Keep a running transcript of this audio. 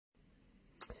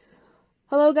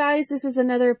Hello guys, this is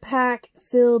another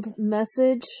pack-filled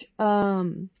message.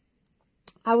 I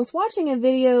was watching a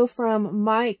video from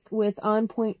Mike with On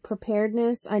Point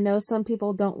Preparedness. I know some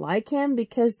people don't like him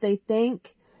because they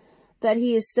think that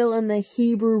he is still in the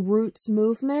Hebrew Roots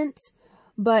movement,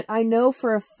 but I know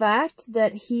for a fact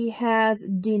that he has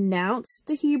denounced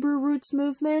the Hebrew Roots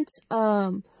movement.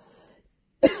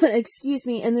 Excuse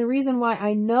me, and the reason why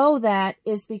I know that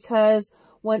is because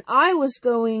when I was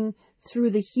going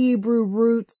through the Hebrew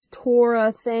Roots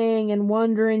Torah thing and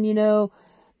wondering, the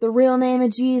real name of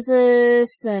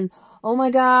Jesus and, oh my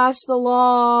gosh, the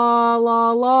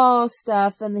law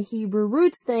stuff and the Hebrew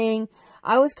Roots thing,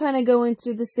 I was kind of going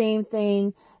through the same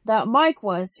thing that Mike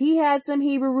was. He had some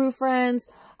Hebrew Root friends,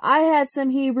 I had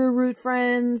some Hebrew Root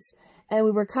friends, and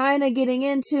we were kind of getting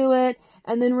into it,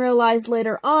 and then realized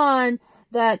later on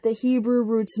that the Hebrew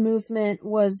Roots movement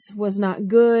was not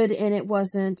good and it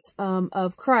wasn't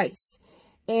of Christ.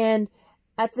 And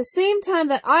at the same time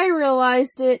that I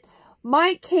realized it,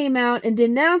 Mike came out and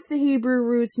denounced the Hebrew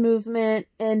Roots movement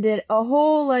and did a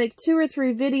whole 2 or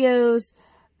 3 videos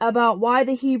about why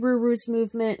the Hebrew Roots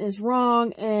movement is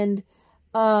wrong, and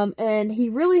he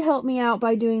really helped me out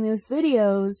by doing those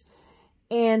videos.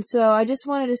 And so I just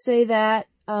wanted to say that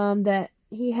that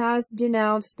he has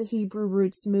denounced the Hebrew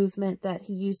Roots movement that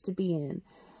he used to be in.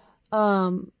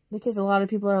 Because a lot of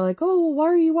people are like, oh, well, why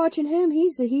are you watching him?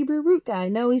 He's a Hebrew Root guy.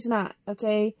 No, he's not,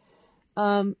 okay?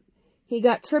 He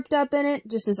got tripped up in it,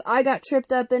 just as I got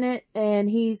tripped up in it, and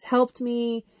he's helped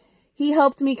me. He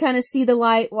helped me kind of see the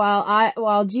light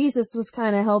while Jesus was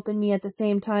kind of helping me at the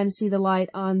same time see the light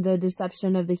on the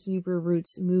deception of the Hebrew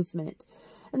Roots movement.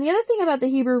 And the other thing about the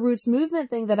Hebrew Roots movement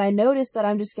thing that I noticed that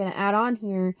I'm just going to add on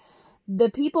here, the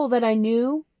people that I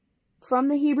knew from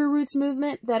the Hebrew Roots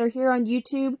movement that are here on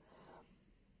YouTube,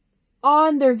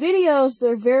 on their videos,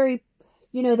 they're very,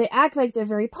 they act like they're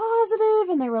very positive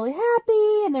and they're really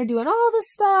happy and they're doing all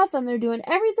this stuff and they're doing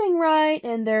everything right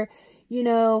and they're,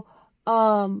 100%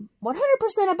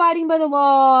 abiding by the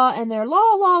law and they're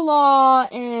law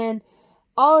and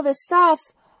all of this stuff.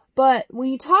 But when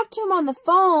you talk to them on the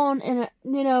phone and,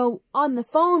 on the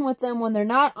phone with them when they're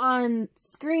not on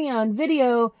screen, on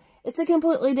video, it's a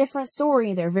completely different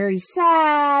story. They're very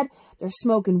sad, they're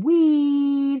smoking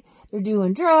weed, they're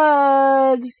doing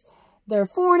drugs, they're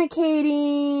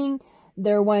fornicating,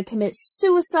 they want to commit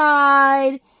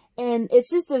suicide, and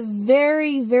it's just a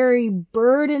very, very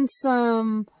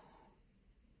burdensome.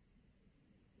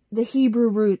 The Hebrew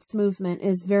Roots movement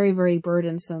is very, very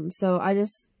burdensome. So I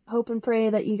just hope and pray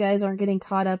that you guys aren't getting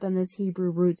caught up in this Hebrew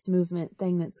Roots movement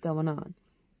thing that's going on.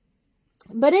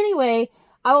 But anyway,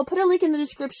 I will put a link in the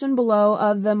description below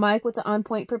of the Mike with the On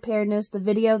Point Preparedness, the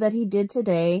video that he did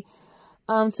today,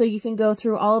 so you can go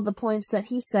through all of the points that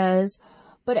he says.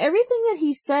 But everything that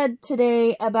he said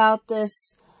today about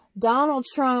this Donald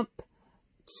Trump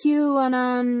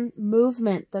QAnon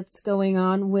movement that's going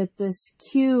on with this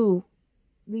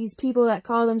these people that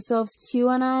call themselves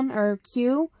QAnon or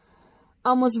Q,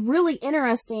 was really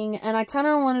interesting, and I kind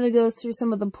of wanted to go through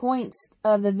some of the points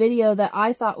of the video that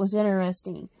I thought was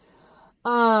interesting.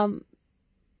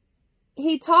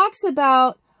 He talks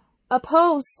about a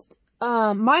post,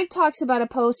 Mike talks about a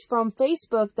post from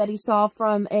Facebook that he saw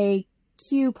from a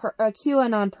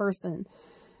QAnon person.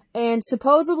 And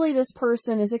supposedly this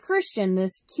person is a Christian,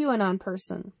 this QAnon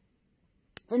person.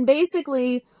 And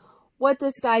basically what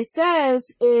this guy says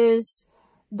is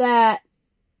that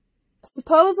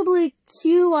supposedly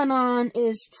QAnon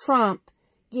is Trump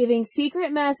giving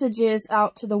secret messages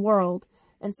out to the world.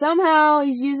 And somehow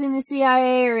he's using the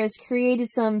CIA or has created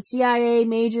some CIA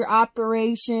major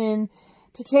operation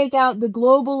to take out the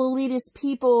global elitist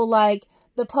people like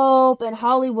the Pope and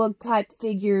Hollywood type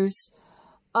figures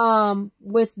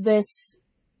with this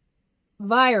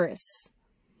virus.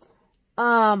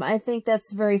 I think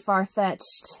that's very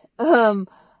far-fetched.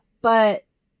 But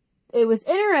it was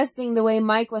interesting the way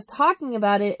Mike was talking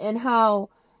about it and how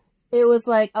it was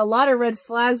like a lot of red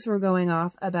flags were going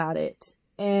off about it.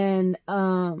 And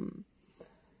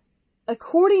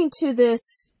according to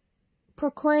this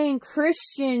proclaimed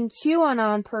Christian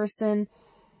QAnon person,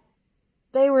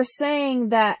 they were saying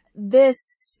that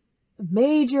this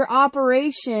major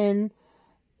operation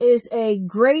is a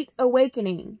great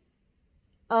awakening.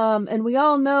 And we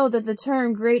all know that the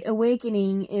term Great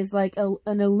Awakening is like an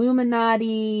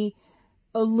Illuminati,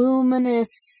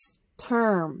 illuminous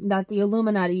term that the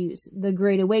Illuminati use, the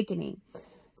Great Awakening.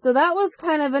 So that was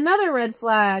kind of another red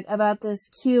flag about this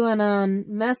QAnon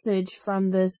message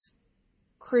from this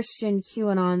Christian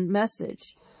QAnon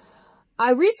message.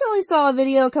 I recently saw a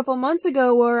video a couple months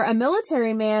ago where a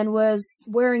military man was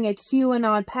wearing a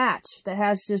QAnon patch that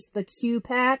has just the Q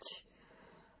patch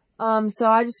So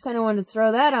I just kind of wanted to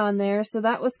throw that on there. So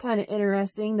that was kind of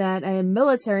interesting that a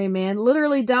military man,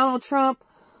 literally Donald Trump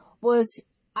was,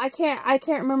 I can't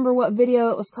remember what video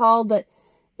it was called, but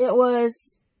it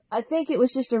was, I think it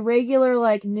was just a regular,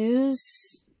 like,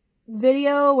 news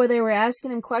video where they were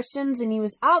asking him questions, and he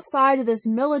was outside of this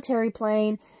military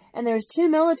plane, and there's two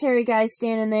military guys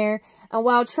standing there, and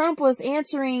while Trump was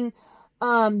answering,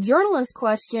 journalist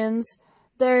questions,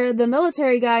 the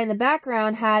military guy in the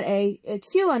background had a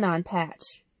QAnon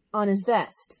patch on his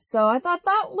vest. So I thought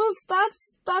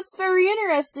that's very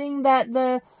interesting that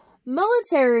the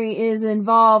military is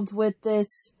involved with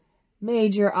this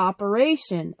major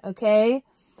operation, okay?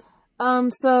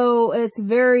 So it's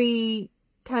very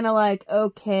kind of like,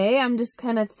 okay, I'm just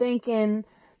kind of thinking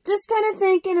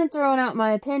and throwing out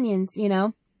my opinions, you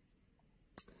know?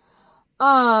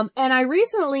 And I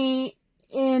recently,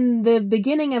 in the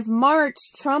beginning of March,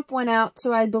 Trump went out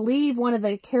to, I believe, one of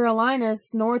the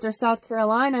Carolinas, North or South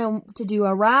Carolina, to do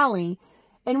a rally.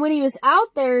 And when he was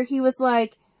out there, he was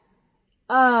like,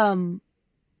 where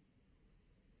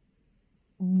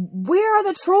are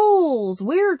the trolls?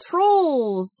 We're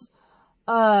trolls.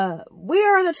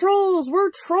 Where are the trolls?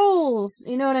 We're trolls.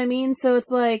 You know what I mean? So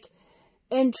it's like,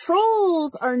 and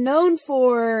trolls are known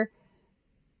for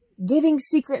giving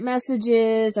secret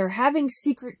messages or having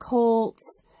secret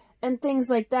cults and things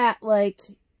like that, like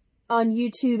on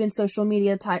YouTube and social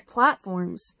media type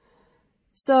platforms.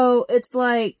 So it's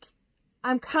like,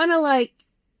 I'm kind of like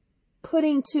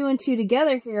putting two and two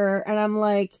together here, and I'm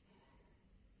like,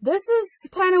 this is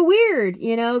kind of weird,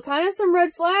 you know, kind of some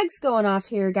red flags going off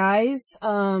here, guys.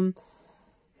 You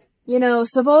know,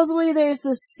 supposedly there's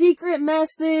this secret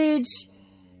message,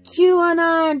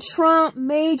 QAnon, Trump,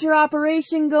 major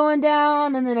operation going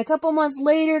down, and then a couple months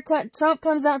later, Trump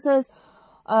comes out and says,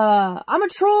 I'm a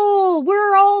troll,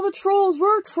 we're all the trolls,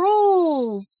 we're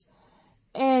trolls.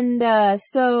 And,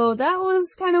 so that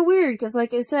was kind of weird, because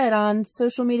like I said, on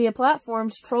social media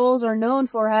platforms, trolls are known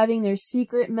for having their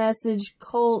secret message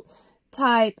cult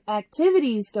type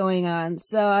activities going on.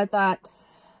 So I thought,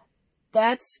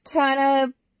 that's kind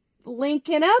of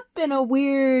linking up in a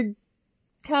weird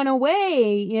kind of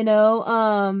way, you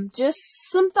know, just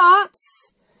some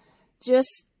thoughts,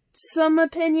 just some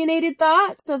opinionated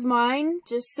thoughts of mine,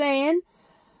 just saying,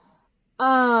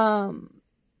 and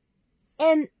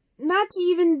not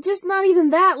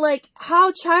even that, like,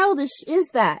 how childish is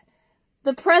that?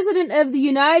 The President of the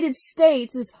United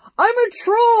States is, I'm a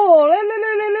troll, la, la,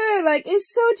 la, la, la. Like,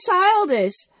 it's so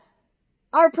childish.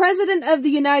 Our President of the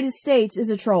United States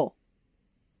is a troll.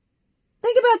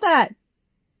 Think about that.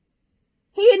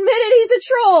 He admitted he's a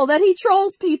troll, that he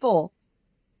trolls people.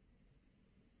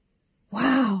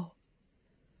 Wow.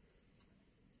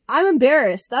 I'm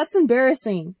embarrassed. That's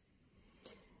embarrassing.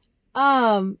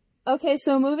 Okay,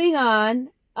 so moving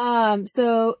on.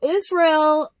 So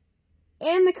Israel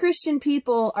and the Christian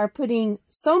people are putting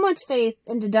so much faith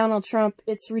into Donald Trump,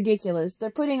 it's ridiculous.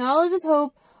 They're putting all of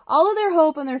their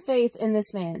hope and their faith in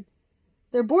this man.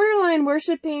 They're borderline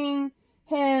worshiping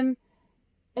him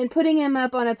and putting him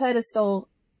up on a pedestal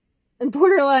and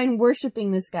borderline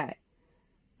worshiping this guy.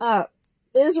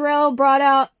 Israel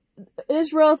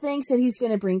thinks that he's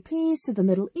going to bring peace to the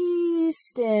Middle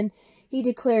East, and he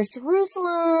declares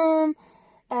Jerusalem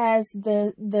as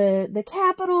the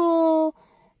capital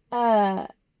of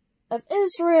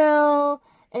Israel,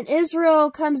 and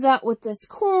Israel comes out with this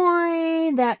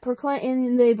coin that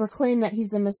they proclaim that he's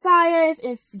the Messiah.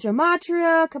 If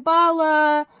Gematria,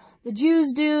 Kabbalah, the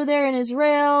Jews do there in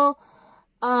Israel,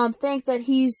 think that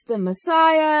he's the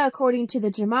Messiah according to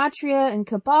the Gematria and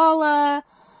Kabbalah.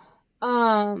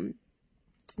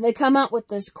 They come out with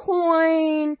this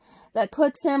coin that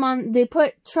puts him on, they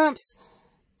put Trump's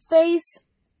face,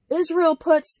 Israel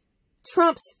puts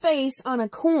Trump's face on a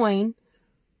coin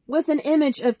with an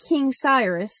image of King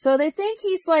Cyrus. So they think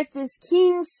he's like this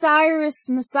King Cyrus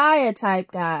Messiah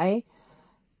type guy.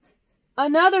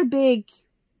 Another big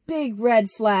red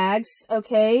flags,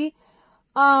 okay?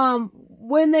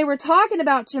 When they were talking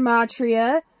about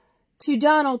Gematria to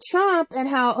Donald Trump and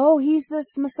how, oh, he's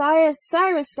this Messiah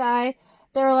Cyrus guy,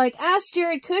 they were like, ask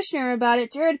Jared Kushner about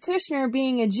it. Jared Kushner,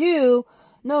 being a Jew,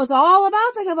 knows all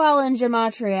about the Kabbalah and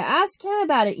Gematria. Ask him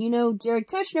about it. You know, Jared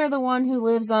Kushner, the one who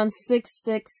lives on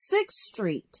 666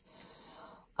 Street.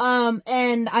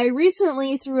 And I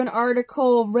recently, through an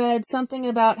article, read something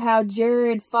about how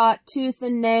Jared fought tooth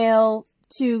and nail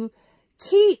to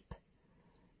keep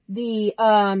the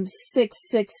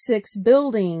 666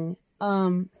 building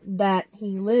that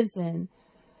he lives in.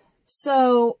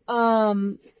 So,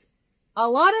 a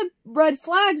lot of red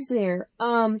flags there.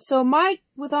 So Mike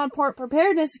with On Point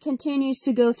Preparedness continues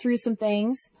to go through some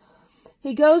things.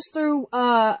 he goes through,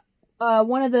 one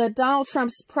of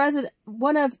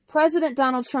President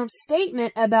Donald Trump's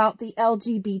statement about the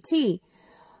LGBT.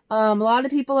 A lot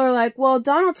of people are like, well,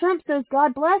 Donald Trump says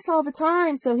God bless all the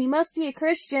time, so he must be a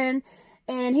Christian.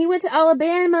 And he went to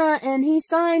Alabama and he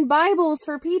signed Bibles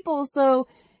for people, so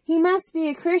he must be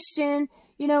a Christian.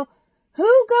 You know,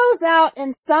 who goes out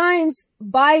and signs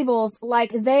Bibles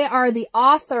like they are the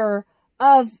author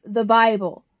of the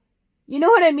Bible? You know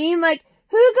what I mean? Like,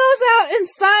 who goes out and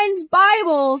signs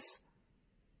Bibles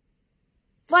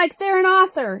like they're an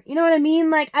author? You know what I mean?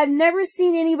 Like, I've never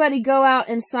seen anybody go out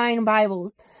and sign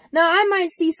Bibles. Now, I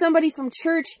might see somebody from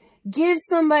church give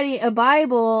somebody a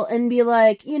Bible and be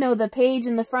like, you know, the page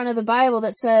in the front of the Bible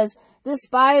that says, this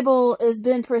Bible has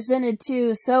been presented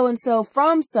to so-and-so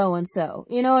from so-and-so.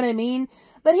 You know what I mean?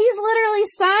 But he's literally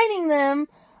signing them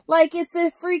like it's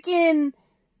a freaking,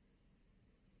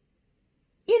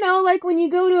 you know, like when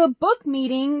you go to a book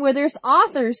meeting where there's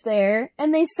authors there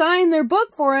and they sign their book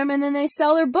for him and then they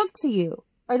sell their book to you.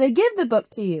 Or they give the book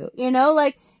to you. You know,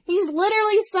 like, he's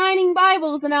literally signing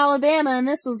Bibles in Alabama, and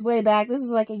this was way back. This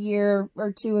was like a year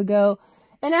or two ago.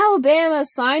 In Alabama,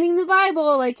 signing the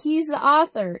Bible like he's the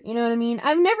author. You know what I mean?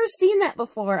 I've never seen that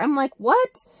before. I'm like,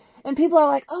 what? And people are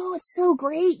like, oh, it's so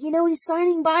great. You know, he's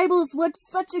signing Bibles. What's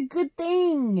such a good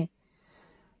thing?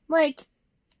 Like,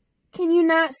 can you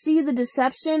not see the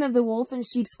deception of the wolf in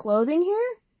sheep's clothing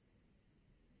here?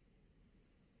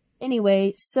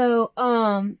 Anyway, so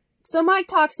Mike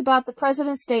talks about the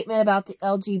president's statement about the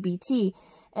LGBT,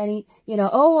 and he, you know,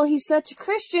 oh, well, he's such a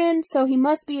Christian, so he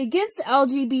must be against the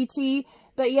LGBT,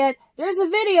 but yet there's a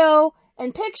video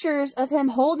and pictures of him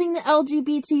holding the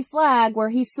LGBT flag where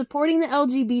he's supporting the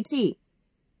LGBT.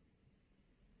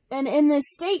 And in this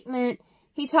statement,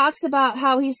 he talks about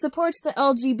how he supports the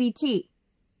LGBT.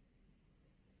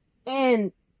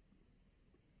 And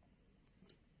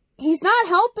he's not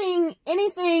helping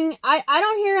anything. I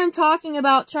don't hear him talking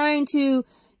about trying to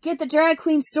get the drag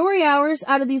queen story hours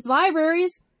out of these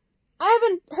libraries. I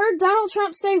haven't heard Donald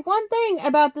Trump say one thing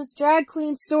about this drag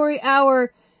queen story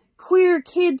hour, queer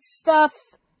kids stuff,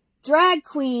 drag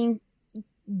queen,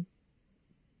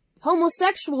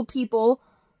 homosexual people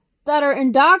that are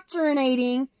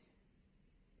indoctrinating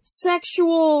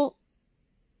sexual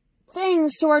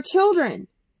things to our children.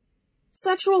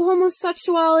 Sexual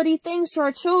homosexuality things to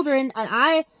our children, and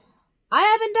I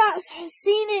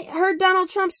haven't heard Donald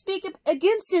Trump speak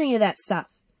against any of that stuff.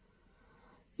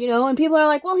 You know, and people are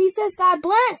like, well, he says God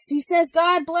bless. He says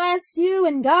God bless you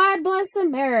and God bless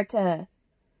America.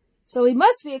 So he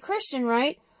must be a Christian,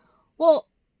 right? Well,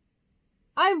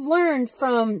 I've learned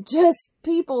from just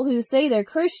people who say they're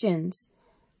Christians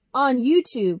on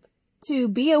YouTube to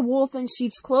be a wolf in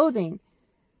sheep's clothing.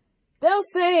 They'll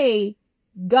say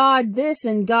God this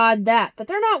and God that, but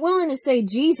they're not willing to say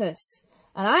Jesus.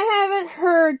 And I haven't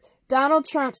heard Donald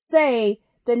Trump say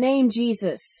the name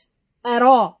Jesus at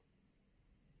all.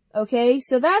 Okay,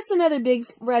 so that's another big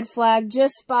red flag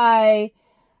just by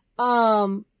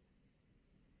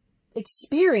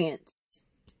experience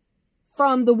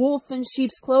from the wolf in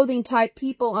sheep's clothing type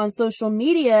people on social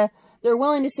media. They're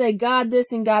willing to say God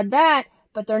this and God that,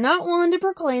 but they're not willing to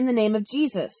proclaim the name of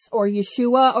Jesus, or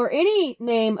Yeshua, or any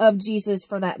name of Jesus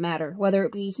for that matter, whether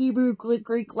it be Hebrew,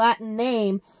 Greek, Latin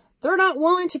name. They're not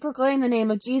willing to proclaim the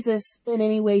name of Jesus in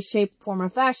any way, shape, form, or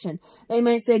fashion. They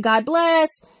might say God bless,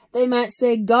 they might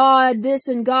say God this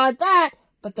and God that,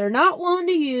 but they're not willing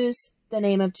to use the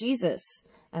name of Jesus.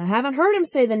 And I haven't heard him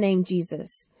say the name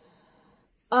Jesus.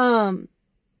 And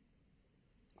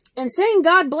saying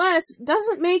God bless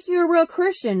doesn't make you a real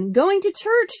Christian. Going to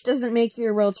church doesn't make you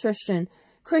a real Christian.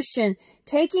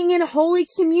 Taking in Holy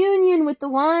Communion with the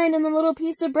wine and the little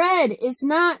piece of bread, does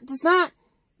not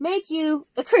make you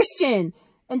a Christian.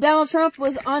 And Donald Trump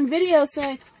was on video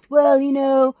saying, well, you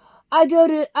know, I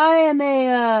am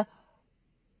a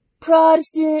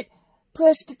Protestant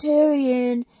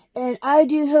Presbyterian, and I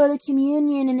do Holy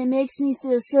Communion, and it makes me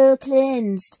feel so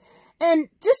cleansed. And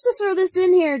just to throw this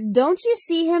in here, don't you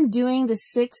see him doing the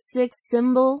 666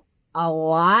 symbol a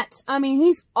lot? I mean,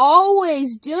 he's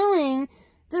always doing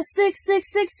the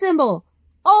 666 symbol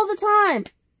all the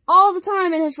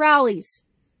time in his rallies.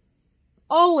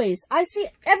 Always. I see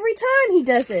it every time he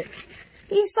does it.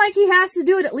 He's like he has to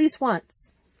do it at least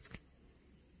once.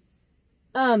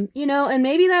 You know, and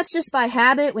maybe that's just by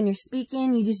habit. When you're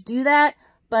speaking, you just do that.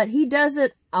 But he does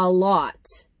it a lot.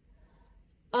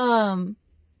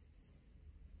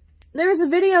 There was a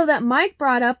video that Mike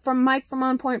brought up from Mike from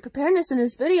On Point Preparedness in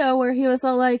his video where he was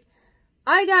all like,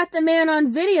 I got the man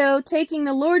on video taking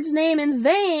the Lord's name in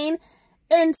vain,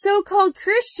 and so-called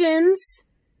Christians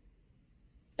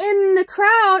in the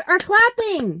crowd are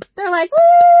clapping. They're like,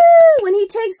 woo, when he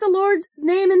takes the Lord's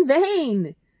name in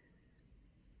vain.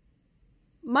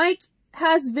 Mike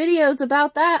has videos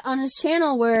about that on his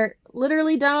channel where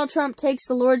literally Donald Trump takes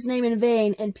the Lord's name in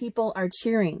vain and people are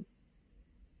cheering.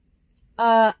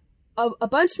 A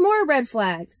bunch more red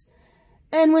flags.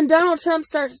 And when Donald Trump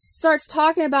starts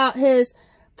talking about his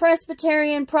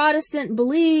Presbyterian Protestant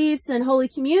beliefs and Holy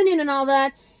Communion and all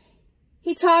that,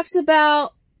 he talks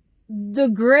about the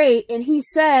great, and he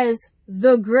says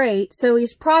the great, so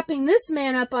he's propping this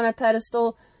man up on a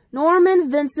pedestal,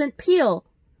 Norman Vincent Peale.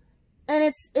 And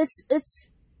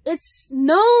it's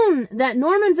known that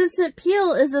Norman Vincent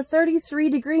Peale is a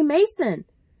 33-degree Mason.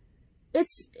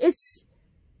 It's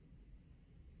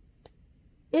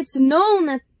known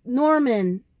that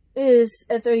Norman is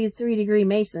a 33-degree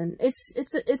Mason.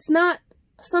 It's not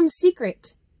some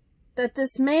secret that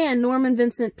this man, Norman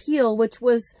Vincent Peale, which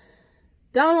was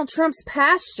Donald Trump's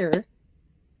pastor,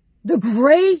 the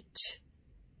great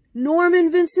Norman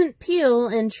Vincent Peale,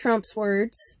 in Trump's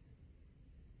words,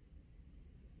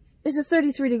 is a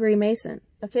 33-degree Mason.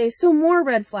 Okay, so more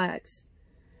red flags.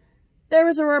 There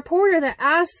was a reporter that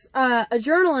asked, a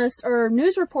journalist or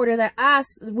news reporter that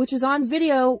asked, which is on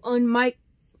video on Mike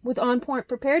with On Point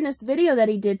Preparedness video that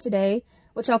he did today,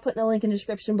 which I'll put in the link in the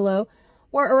description below,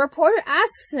 where a reporter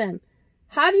asks him,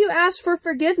 have you asked for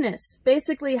forgiveness?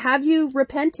 Basically, have you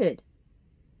repented?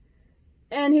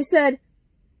 And he said,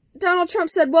 Donald Trump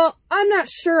said, well, I'm not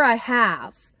sure I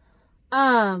have.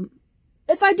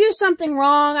 If I do something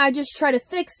wrong, I just try to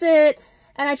fix it,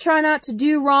 and I try not to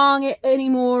do wrong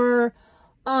anymore.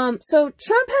 So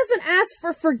Trump hasn't asked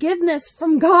for forgiveness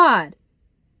from God.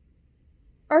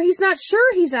 Or he's not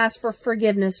sure he's asked for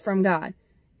forgiveness from God.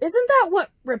 Isn't that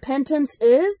what repentance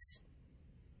is?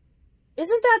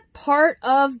 Isn't that part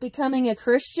of becoming a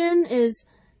Christian? Is,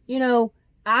 you know,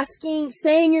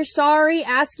 saying you're sorry,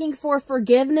 asking for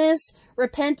forgiveness,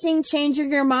 repenting,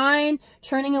 changing your mind,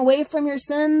 turning away from your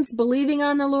sins, believing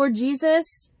on the Lord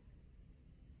Jesus,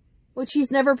 which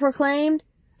he's never proclaimed.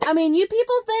 I mean, you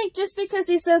people think just because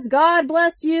he says God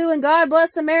bless you and God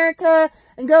bless America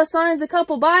and goes signs a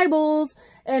couple Bibles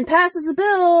and passes a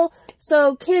bill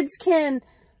so kids can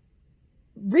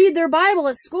read their Bible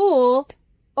at school,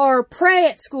 or pray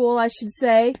at school, I should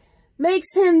say,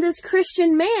 makes him this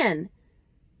Christian man.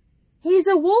 He's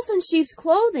a wolf in sheep's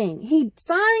clothing. He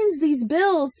signs these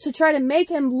bills to try to make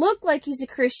him look like he's a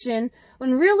Christian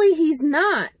when really he's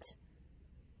not.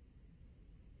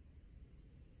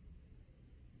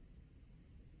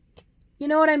 You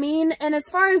know what I mean? And as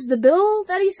far as the bill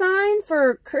that he signed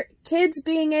for kids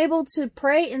being able to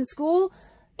pray in school,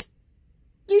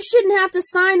 you shouldn't have to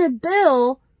sign a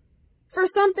bill for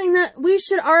something that we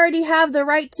should already have the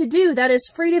right to do. That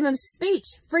is freedom of speech,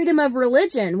 freedom of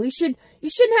religion. You shouldn't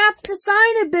have to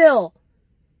sign a bill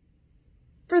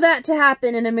for that to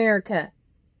happen in America.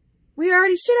 We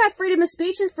already should have freedom of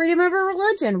speech and freedom of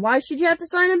religion. Why should you have to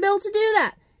sign a bill to do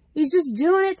that? He's just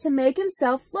doing it to make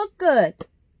himself look good.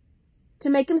 To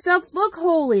make himself look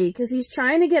holy. Because he's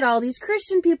trying to get all these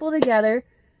Christian people together.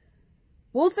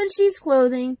 Wolf in sheep's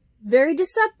clothing. Very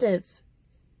deceptive.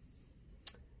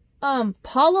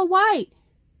 Paula White.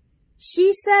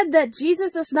 She said that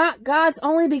Jesus is not God's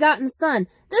only begotten son.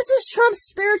 This is Trump's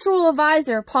spiritual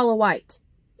advisor, Paula White.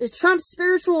 Is Trump's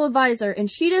spiritual advisor, and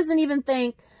she doesn't even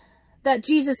think that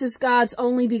Jesus is God's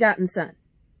only begotten son.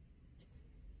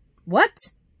 What?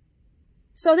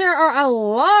 So there are a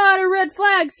lot of red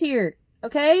flags here,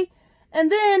 okay?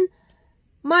 And then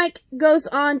Mike goes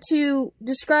on to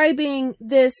describing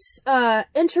this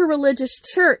interreligious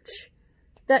church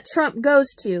that Trump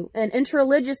goes to. And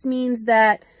interreligious means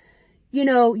that, you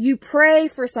know, you pray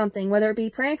for something, whether it be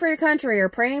praying for your country or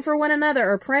praying for one another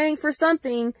or praying for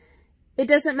something. It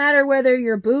doesn't matter whether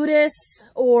you're Buddhist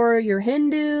or you're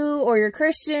Hindu or you're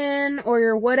Christian or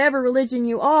you're whatever religion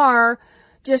you are,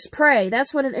 just pray.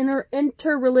 That's what an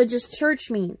interreligious church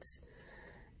means.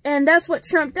 And that's what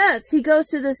Trump does. He goes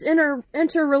to this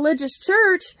interreligious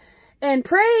church and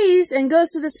prays and goes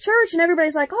to this church and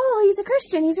everybody's like, oh, he's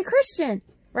a Christian,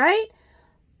 right?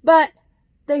 But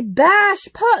they bash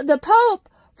the Pope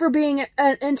for being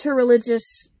an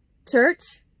interreligious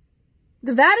church.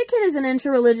 The Vatican is an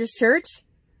interreligious church.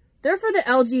 They're for the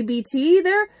LGBT.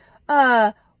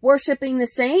 They're worshiping the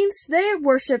saints. They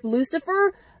worship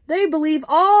Lucifer. They believe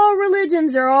all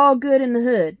religions are all good in the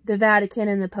hood, the Vatican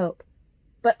and the Pope.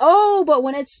 But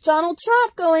when it's Donald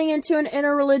Trump going into an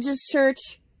interreligious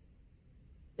church,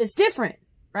 it's different,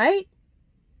 right?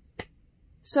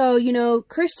 So, you know,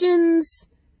 Christians,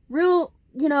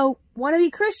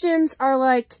 wannabe Christians are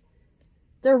like,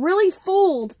 they're really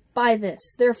fooled by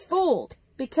this. They're fooled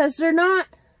because they're not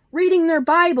reading their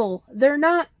Bible. They're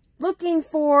not looking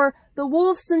for the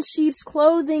wolves in sheep's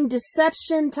clothing,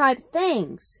 deception type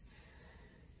things.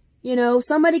 You know,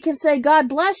 somebody can say, God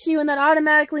bless you, and that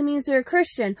automatically means they're a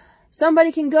Christian.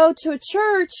 Somebody can go to a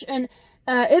church and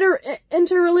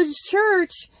interreligious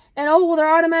church, and oh, well,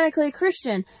 they're automatically a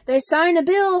Christian. They sign a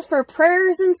bill for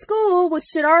prayers in school, which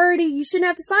you shouldn't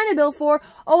have to sign a bill for.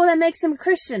 Oh, well, that makes them a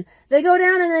Christian. They go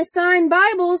down and they sign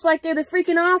Bibles like they're the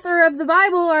freaking author of the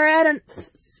Bible, or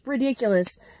it's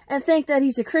ridiculous, and think that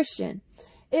he's a Christian.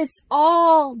 It's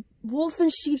all wolf in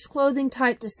sheep's clothing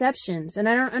type deceptions, and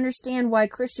I don't understand why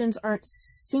Christians aren't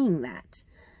seeing that.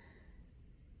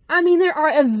 I mean, there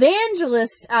are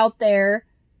evangelists out there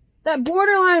that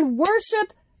borderline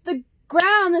worship the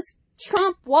ground this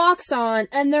Trump walks on,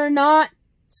 and they're not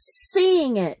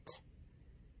seeing it.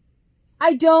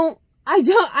 I don't get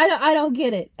it. I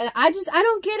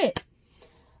don't get it.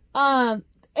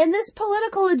 And this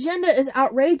political agenda is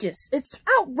outrageous. It's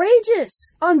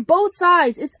outrageous on both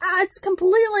sides. It's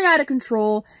completely out of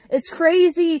control. It's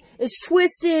crazy. It's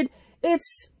twisted.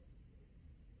 It's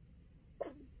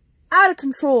out of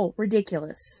control.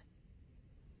 Ridiculous.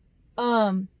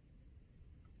 And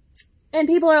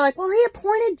people are like, well, he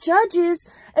appointed judges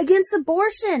against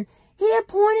abortion. He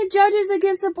appointed judges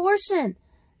against abortion.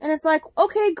 And it's like,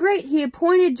 okay, great. He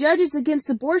appointed judges against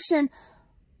abortion.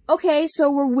 Okay,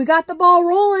 so we got the ball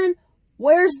rolling.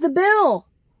 Where's the bill?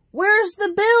 Where's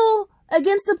the bill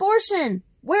against abortion?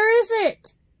 Where is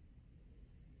it?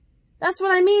 That's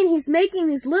what I mean. He's making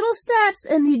these little steps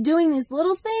and he's doing these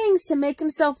little things to make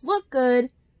himself look good.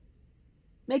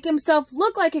 Make himself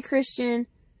look like a Christian.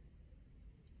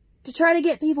 To try to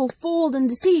get people fooled and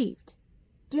deceived.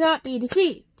 Do not be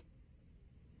deceived.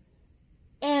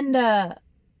 And,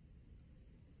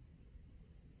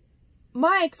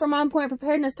 Mike from On Point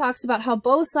Preparedness talks about how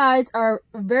both sides are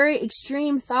very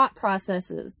extreme thought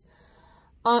processes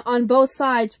on both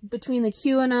sides between the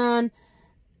QAnon,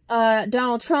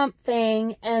 Donald Trump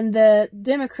thing and the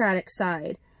Democratic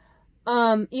side.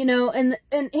 You know, and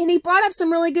he brought up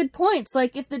some really good points.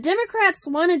 Like, if the Democrats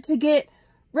wanted to get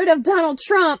rid of Donald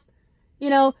Trump, you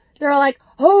know, they're like,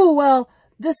 oh, well,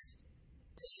 this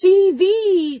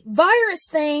CV virus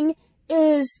thing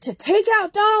is to take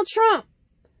out Donald Trump.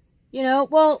 You know,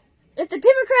 well, if the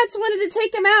Democrats wanted to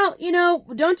take him out, you know,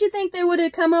 don't you think they would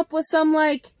have come up with some,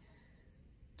 like,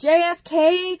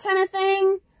 JFK kind of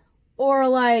thing? Or,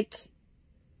 like,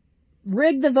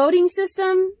 rig the voting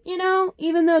system, you know?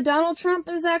 Even though Donald Trump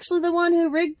is actually the one who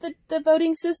rigged the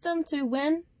voting system to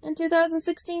win in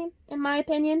 2016, in my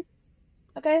opinion.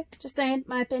 Okay? Just saying,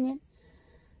 my opinion.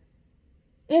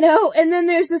 You know, and then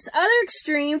there's this other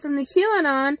extreme from the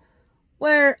QAnon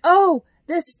where, oh,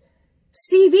 this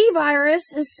CV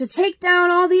virus is to take down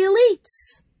all the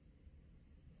elites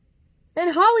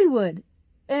in Hollywood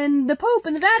and the Pope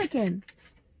and the Vatican.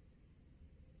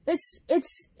 It's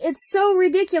so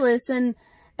ridiculous, and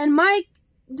Mike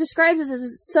describes this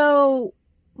as so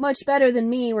much better than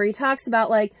me, where he talks about,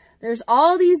 like, there's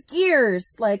all these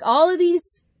gears, like all of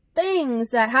these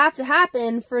things that have to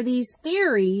happen for these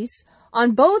theories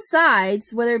on both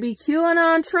sides, whether it be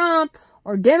QAnon, Trump,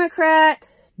 or Democrat,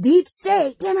 deep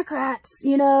state Democrats,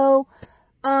 you know,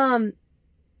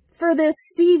 for this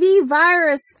CV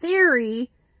virus theory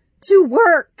to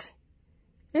work.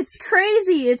 It's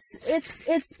crazy.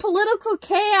 It's political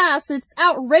chaos. It's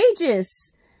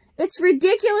outrageous. It's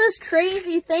ridiculous,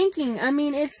 crazy thinking. I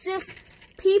mean, it's just,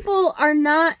 people are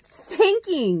not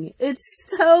thinking. It's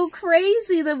so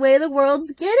crazy the way the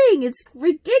world's getting. It's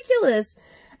ridiculous.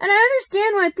 And I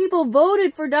understand why people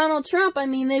voted for Donald Trump. I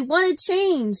mean, they wanted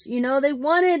change, you know, they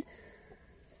wanted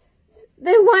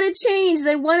change.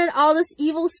 They wanted all this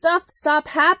evil stuff to stop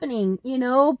happening, you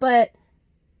know, but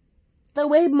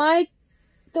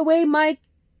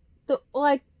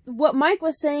what Mike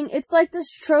was saying, it's like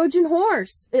this Trojan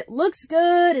horse. It looks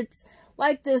good. It's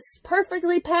like this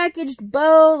perfectly packaged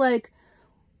bow, like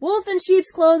wolf in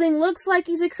sheep's clothing, looks like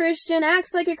he's a Christian,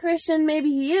 acts like a Christian, maybe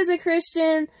he is a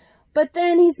Christian, but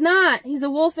then he's not. He's a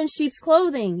wolf in sheep's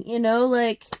clothing, you know,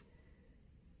 like,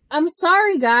 I'm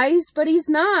sorry, guys, but he's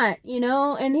not, you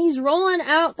know, and he's rolling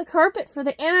out the carpet for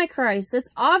the Antichrist. It's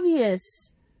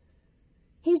obvious.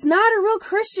 He's not a real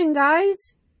Christian,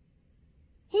 guys.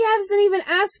 He hasn't even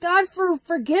asked God for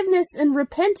forgiveness and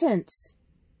repentance.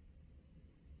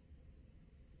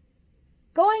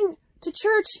 Going to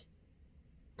church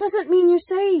doesn't mean you're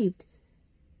saved.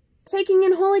 Taking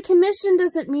in Holy Commission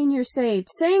doesn't mean you're saved.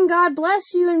 Saying God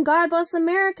bless you and God bless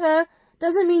America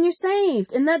doesn't mean you're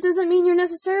saved. And that doesn't mean you're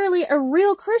necessarily a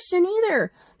real Christian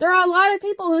either. There are a lot of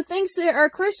people who think they are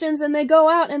Christians and they go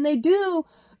out and they do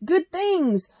good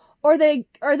things. Or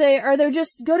they're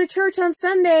just go to church on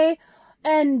Sunday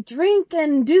and drink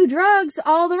and do drugs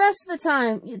all the rest of the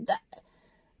time.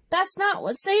 That's not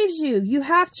what saves you. You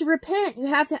have to repent. You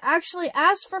have to actually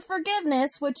ask for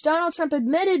forgiveness, which Donald Trump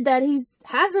admitted that he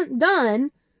hasn't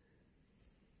done.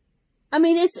 I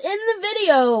mean, it's in the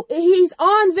video. He's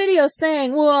on video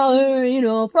saying,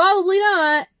 well, probably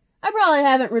not. I probably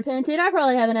haven't repented. I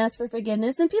probably haven't asked for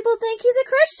forgiveness. And people think he's a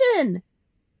Christian.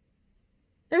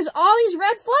 There's all these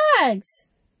red flags.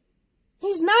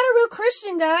 He's not a real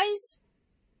Christian, guys.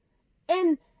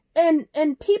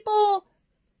 And people,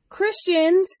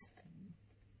 Christians,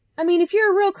 I mean, if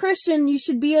you're a real Christian, you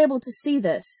should be able to see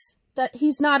this. That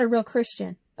he's not a real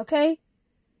Christian, okay?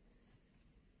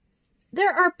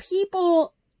 There are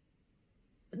people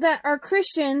that are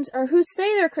Christians or who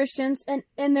say they're Christians and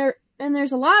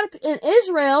there's a lot of in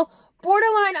Israel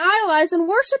borderline idolize and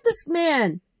worship this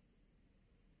man.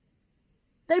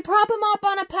 They prop him up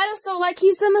on a pedestal like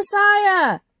he's the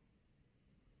Messiah.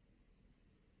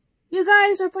 You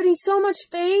guys are putting so much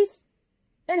faith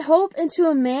and hope into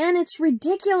a man. It's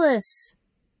ridiculous.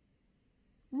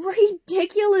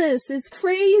 Ridiculous. It's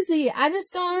crazy. I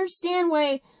just don't understand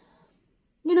why.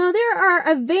 There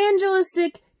are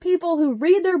evangelistic people who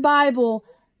read their Bible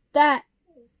that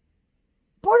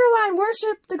borderline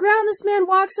worship the ground this man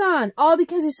walks on. All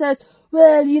because he says,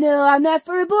 well, I'm not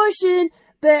for abortion,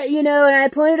 but, and I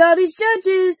appointed all these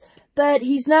judges, but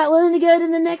he's not willing to go to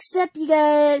the next step, you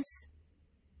guys.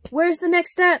 Where's the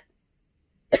next step?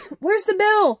 Where's the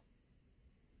bill?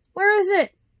 Where is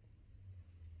it?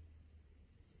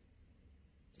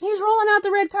 He's rolling out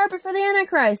the red carpet for the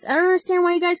Antichrist. I don't understand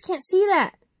why you guys can't see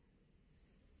that.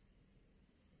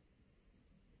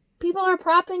 People are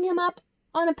propping him up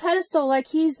on a pedestal like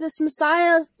he's this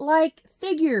Messiah-like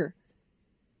figure.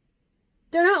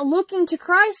 They're not looking to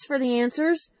Christ for the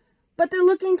answers, but they're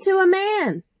looking to a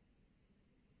man.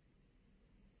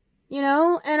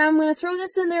 And I'm going to throw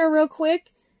this in there real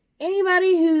quick.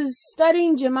 Anybody who's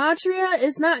studying gematria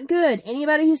is not good.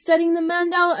 Anybody who's studying the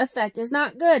Mandela effect is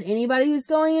not good. Anybody who's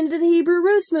going into the Hebrew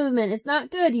roots movement is not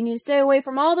good. You need to stay away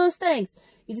from all those things.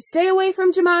 You need to stay away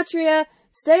from gematria,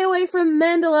 stay away from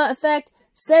Mandela effect,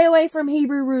 stay away from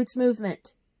Hebrew roots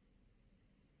movement.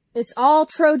 It's all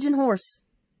Trojan horse.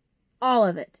 All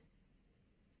of it.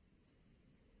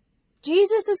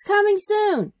 Jesus is coming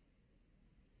soon.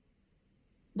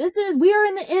 We are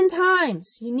in the end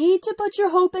times. You need to put your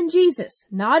hope in Jesus,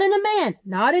 not in a man,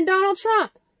 not in Donald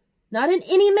Trump, not in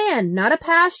any man, not a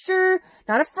pastor,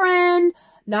 not a friend,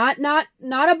 not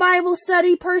a Bible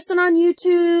study person on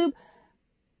YouTube.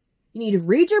 You need to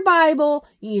read your Bible.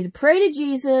 You need to pray to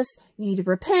Jesus. You need to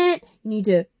repent. You need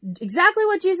to, exactly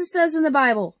what Jesus says in the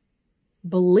Bible.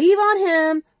 Believe on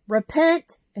him,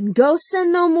 repent, and go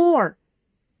sin no more.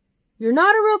 You're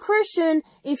not a real Christian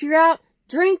if you're out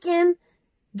drinking,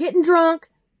 getting drunk,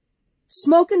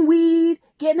 smoking weed,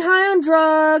 getting high on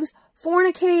drugs,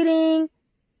 fornicating,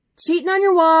 cheating on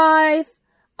your wife,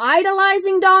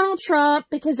 idolizing Donald Trump,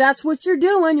 because that's what you're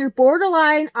doing. You're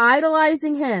borderline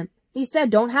idolizing him. He said,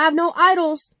 don't have no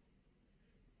idols.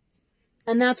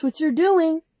 And that's what you're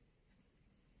doing.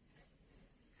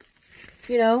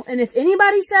 And if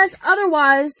anybody says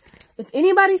otherwise, if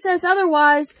anybody's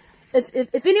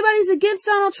against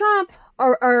Donald Trump,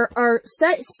 or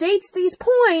states these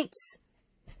points,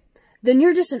 then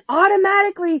you're just an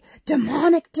automatically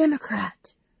demonic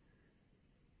Democrat.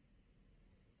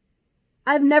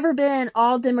 I've never been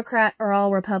all Democrat or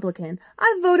all Republican.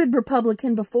 I've voted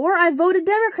Republican before. I've voted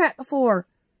Democrat before.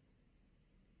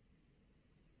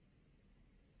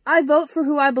 I vote for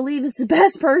who I believe is the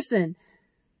best person.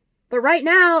 But right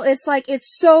now, it's like,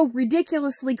 it's so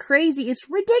ridiculously crazy. It's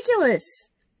ridiculous.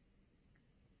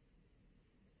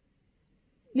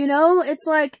 It's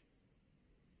like,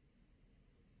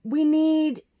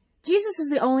 Jesus is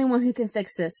the only one who can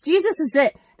fix this. Jesus is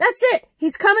it. That's it.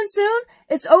 He's coming soon.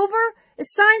 It's over.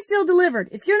 It's signed, sealed, delivered.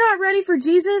 If you're not ready for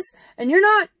Jesus, and you're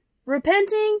not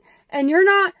repenting, and you're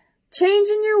not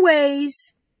changing your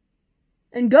ways,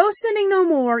 and go sinning no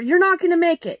more, you're not going to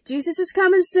make it. Jesus is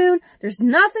coming soon. There's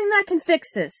nothing that can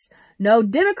fix this. No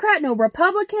Democrat, no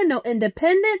Republican, no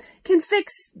independent can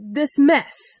fix this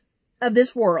mess of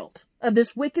this world. Of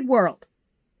this wicked world.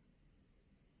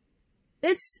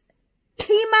 It's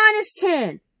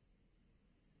T-10.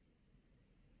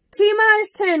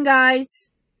 T-10, guys.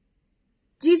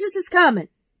 Jesus is coming.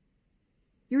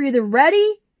 You're either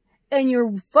ready and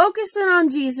you're focusing on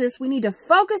Jesus. We need to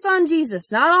focus on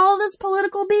Jesus, not all this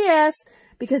political BS,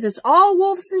 because it's all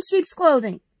wolves in sheep's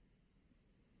clothing.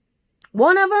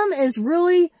 One of them is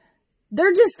really,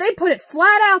 they put it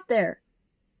flat out there.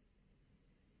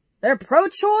 They're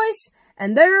pro-choice,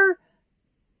 and they're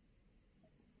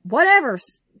whatever,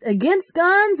 against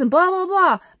guns and blah, blah,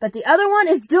 blah. But the other one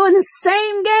is doing the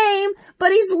same game,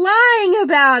 but he's lying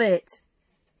about it.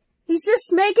 He's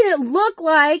just making it look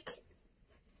like,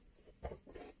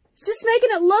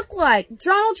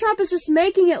 Donald Trump is just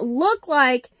making it look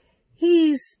like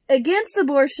he's against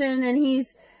abortion and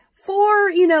he's for,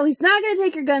 you know, he's not going to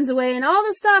take your guns away and all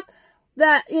the stuff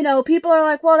that, you know, people are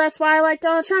like, well, that's why I like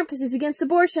Donald Trump, because he's against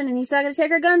abortion and he's not going to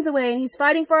take our guns away and he's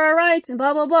fighting for our rights and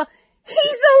blah, blah, blah.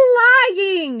 He's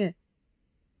lying!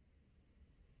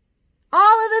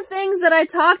 All of the things that I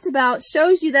talked about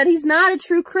shows you that he's not a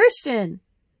true Christian.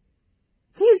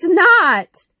 He's not.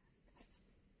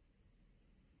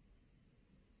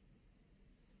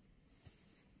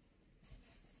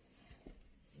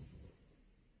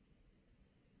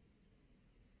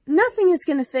 Nothing is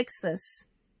going to fix this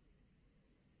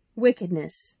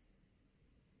wickedness.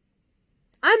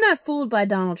 I'm not fooled by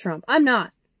Donald Trump. I'm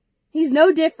not. He's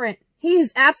no different. He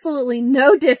is absolutely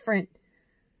no different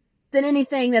than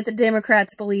anything that the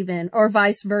Democrats believe in, or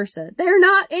vice versa. They're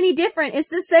not any different. It's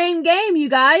the same game, you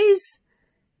guys.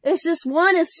 It's just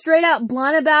one is straight out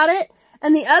blunt about it,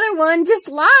 and the other one just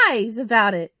lies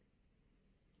about it.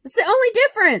 It's the only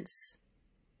difference.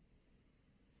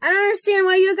 I don't understand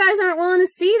why you guys aren't willing to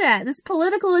see that. This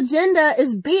political agenda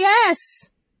is BS.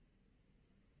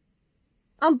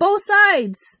 On both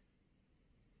sides.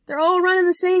 They're all running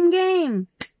the same game.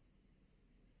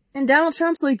 And Donald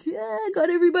Trump's like, yeah, got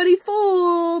everybody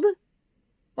fooled.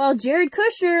 While Jared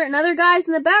Kushner and other guys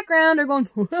in the background are going,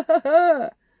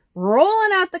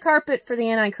 rolling out the carpet for the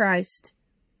Antichrist.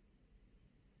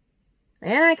 The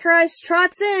Antichrist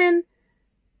trots in.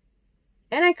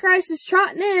 Antichrist is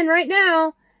trotting in right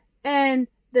now. And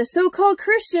the so-called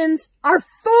Christians are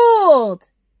fooled.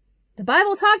 The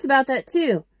Bible talked about that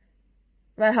too.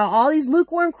 About how all these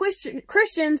lukewarm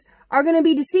Christians are going to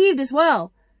be deceived as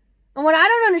well. And what I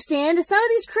don't understand is some of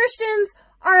these Christians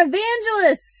are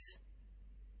evangelists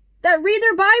that read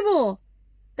their Bible,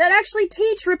 that actually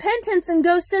teach repentance and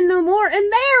go sin no more,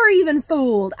 and they're even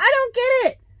fooled. I don't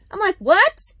get it. I'm like,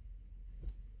 what?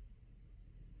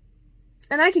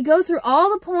 And I could go through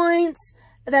all the points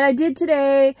that I did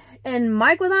today, and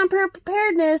Mike with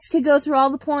Unpreparedness could go through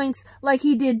all the points like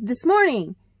he did this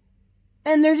morning.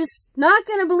 And they're just not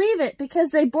going to believe it because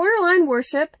they borderline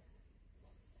worship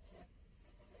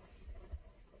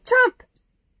Trump.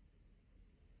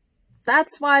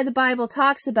 That's why the Bible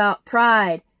talks about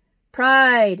pride.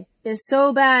 Pride is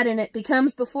so bad, and it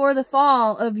becomes before the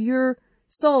fall of your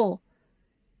soul.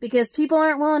 Because people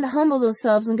aren't willing to humble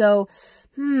themselves and go,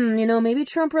 you know, maybe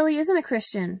Trump really isn't a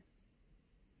Christian.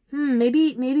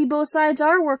 Maybe both sides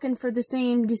are working for the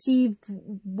same deceived,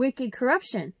 wicked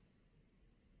corruption.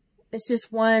 It's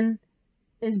just one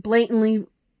is blatantly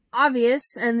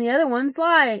obvious and the other ones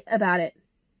lie about it.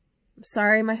 I'm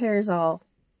sorry, my hair is all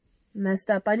messed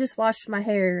up. I just washed my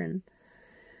hair and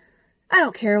I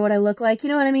don't care what I look like. You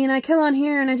know what I mean? I come on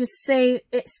here and I just say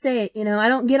it, you know. I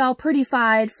don't get all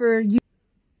prettified for you.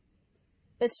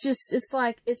 It's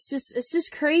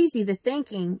just crazy, the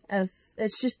thinking of,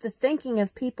 it's just the thinking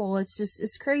of people.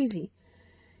 It's crazy.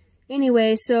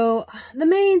 Anyway, so the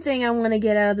main thing I want to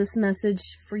get out of this message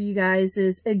for you guys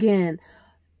is, again,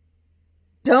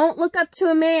 don't look up to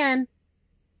a man.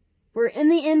 We're in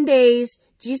the end days.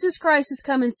 Jesus Christ is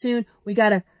coming soon. We got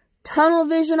to tunnel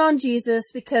vision on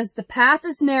Jesus because the path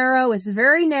is narrow. It's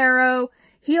very narrow.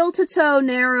 Heel to toe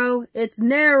narrow. It's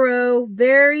narrow.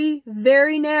 Very,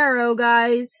 very narrow,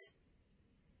 guys.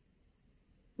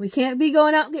 We can't be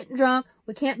going out getting drunk.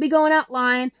 We can't be going out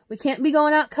lying. We can't be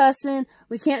going out cussing.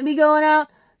 We can't be going out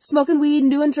smoking weed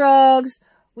and doing drugs.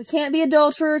 We can't be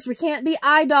adulterers. We can't be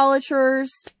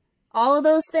idolaters. All of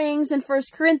those things in 1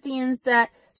 Corinthians that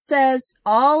says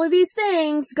all of these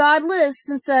things God lists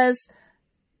and says,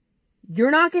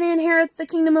 you're not going to inherit the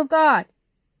kingdom of God.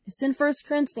 It's in 1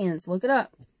 Corinthians. Look it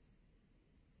up.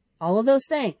 All of those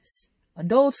things.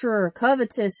 Adulterer,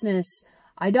 covetousness,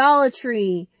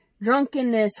 idolatry,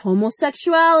 drunkenness,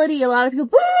 homosexuality. A lot of people,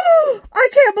 I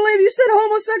can't believe you said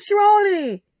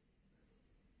homosexuality.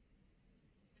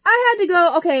 I had to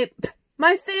go, okay,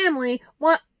 my family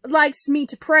likes me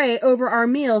to pray over our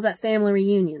meals at family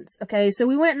reunions. Okay, so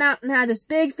we went out and had this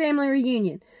big family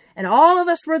reunion. And all of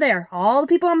us were there. All the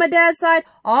people on my dad's side,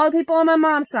 all the people on my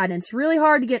mom's side. And it's really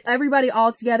hard to get everybody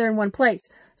all together in one place.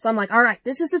 So I'm like, all right,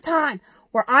 this is the time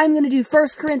where I'm going to do 1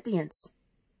 Corinthians.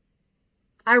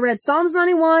 I read Psalms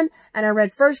 91 and I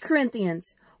read 1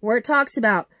 Corinthians where it talks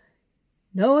about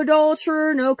no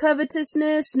adulterer, no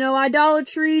covetousness, no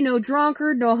idolatry, no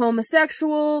drunkard, no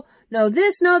homosexual, no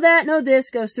this, no that, no this,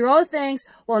 goes through all the things,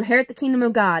 will inherit the kingdom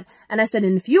of God. And I said,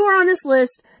 and if you are on this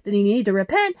list, then you need to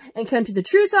repent and come to the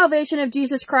true salvation of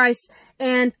Jesus Christ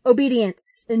and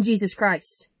obedience in Jesus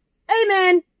Christ.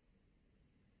 Amen.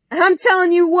 And I'm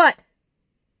telling you what,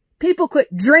 people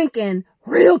quit drinking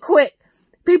real quick.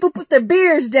 People put their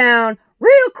beers down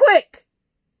real quick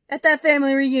at that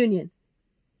family reunion.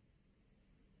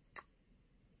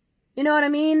 You know what I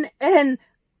mean? And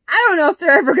I don't know if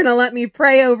they're ever going to let me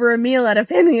pray over a meal at a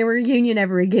family reunion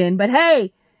ever again. But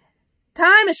hey,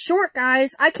 time is short,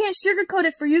 guys. I can't sugarcoat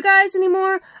it for you guys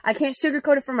anymore. I can't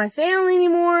sugarcoat it for my family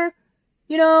anymore.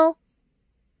 You know?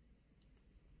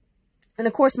 And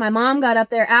of course, my mom got up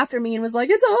there after me and was like,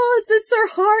 it's our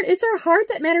heart. It's our heart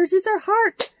that matters. It's our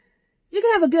heart. You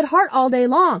can have a good heart all day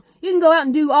long. You can go out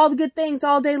and do all the good things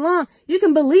all day long. You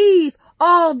can believe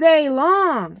all day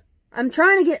long. I'm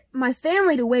trying to get my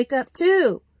family to wake up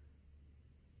too.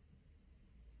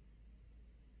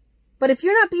 But if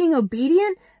you're not being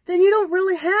obedient, then you don't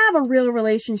really have a real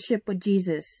relationship with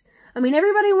Jesus. I mean,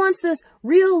 everybody wants this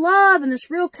real love and this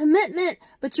real commitment,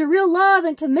 but your real love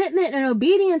and commitment and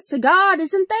obedience to God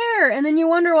isn't there. And then you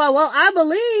wonder, well, I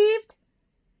believed.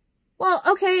 Well,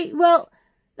 okay, well,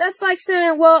 that's like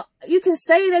saying, well, you can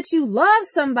say that you love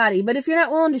somebody, but if you're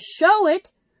not willing to show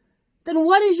it, then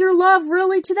what is your love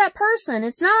really to that person?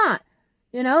 It's not.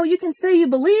 You know, you can say you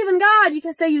believe in God, you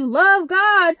can say you love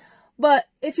God, but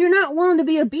if you're not willing to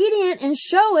be obedient and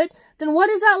show it, then what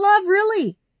is that love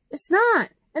really? It's not.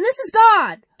 And this is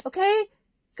God, okay?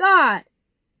 God.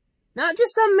 Not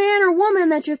just some man or woman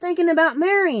that you're thinking about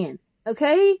marrying,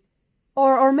 okay?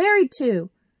 Or married to.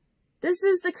 This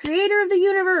is the creator of the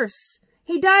universe.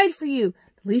 He died for you.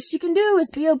 The least you can do is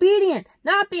be obedient,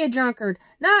 not be a drunkard,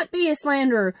 not be a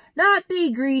slanderer, not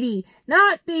be greedy,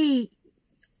 not be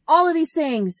all of these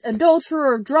things,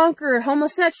 adulterer, drunkard,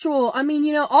 homosexual. I mean,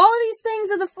 you know, all of these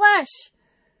things of the flesh.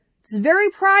 It's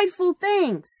very prideful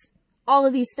things, all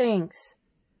of these things.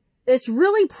 It's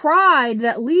really pride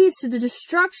that leads to the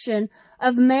destruction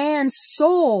of man's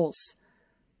souls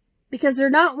because they're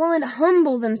not willing to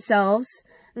humble themselves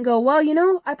and go, well, you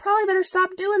know, I probably better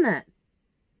stop doing that.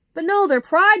 But no, their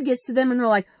pride gets to them and they're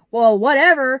like, well,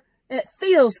 whatever, it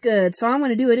feels good, so I'm going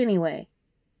to do it anyway.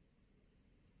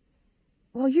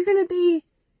 Well, you're going to be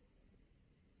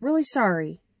really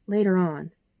sorry later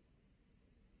on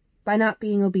by not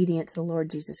being obedient to the Lord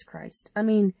Jesus Christ. I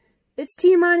mean, it's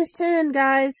T-10,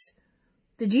 guys.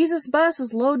 The Jesus bus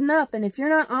is loading up, and if you're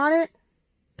not on it,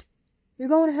 you're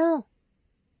going to hell.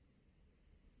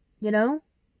 You know?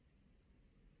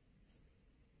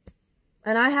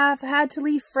 And I have had to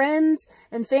leave friends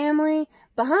and family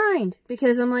behind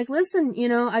because I'm like, listen, you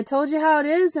know, I told you how it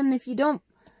is. And if you don't,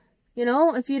 you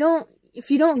know, if you don't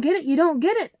get it, you don't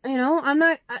get it. You know, I'm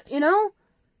not willing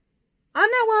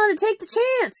to take the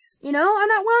chance. You know, I'm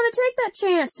not willing to take that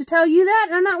chance to tell you that.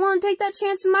 And I'm not willing to take that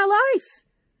chance in my life.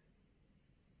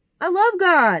 I love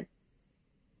God.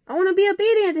 I want to be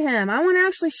obedient to Him. I want to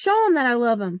actually show Him that I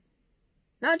love Him.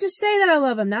 Not just say that I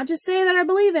love Him. Not just say that I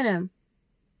believe in Him.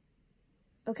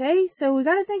 Okay, so we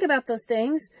got to think about those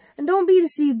things, and don't be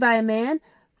deceived by a man.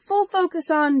 Full focus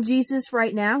on Jesus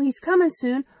right now. He's coming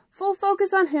soon. Full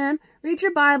focus on Him. Read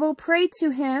your Bible, pray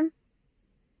to Him,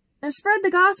 and spread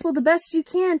the gospel the best you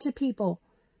can to people.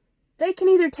 They can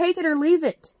either take it or leave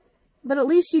it, but at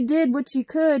least you did what you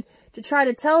could to try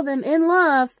to tell them in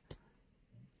love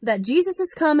that Jesus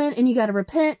is coming, and you got to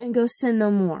repent and go sin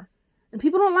no more. And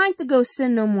people don't like the go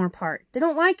sin no more part. They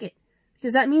don't like it,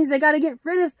 because that means they got to get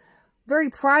rid of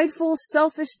very prideful,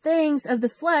 selfish things of the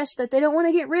flesh that they don't want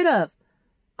to get rid of.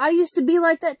 I used to be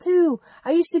like that too.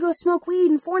 I used to go smoke weed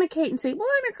and fornicate and say, well,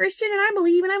 I'm a Christian and I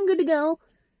believe and I'm good to go.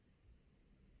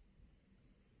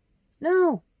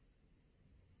 No.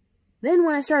 Then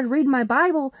when I started reading my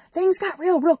Bible, things got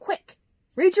real quick.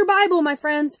 Read your Bible, my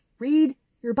friends. Read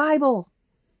your Bible.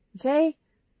 Okay?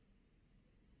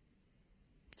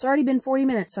 It's already been 40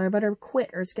 minutes, so I better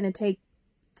quit or it's going to take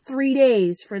 3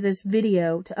 days for this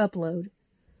video to upload.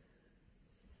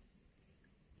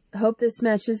 I hope this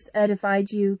message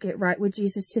edified you. Get right with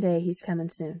Jesus today. He's coming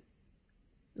soon.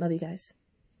 Love you guys.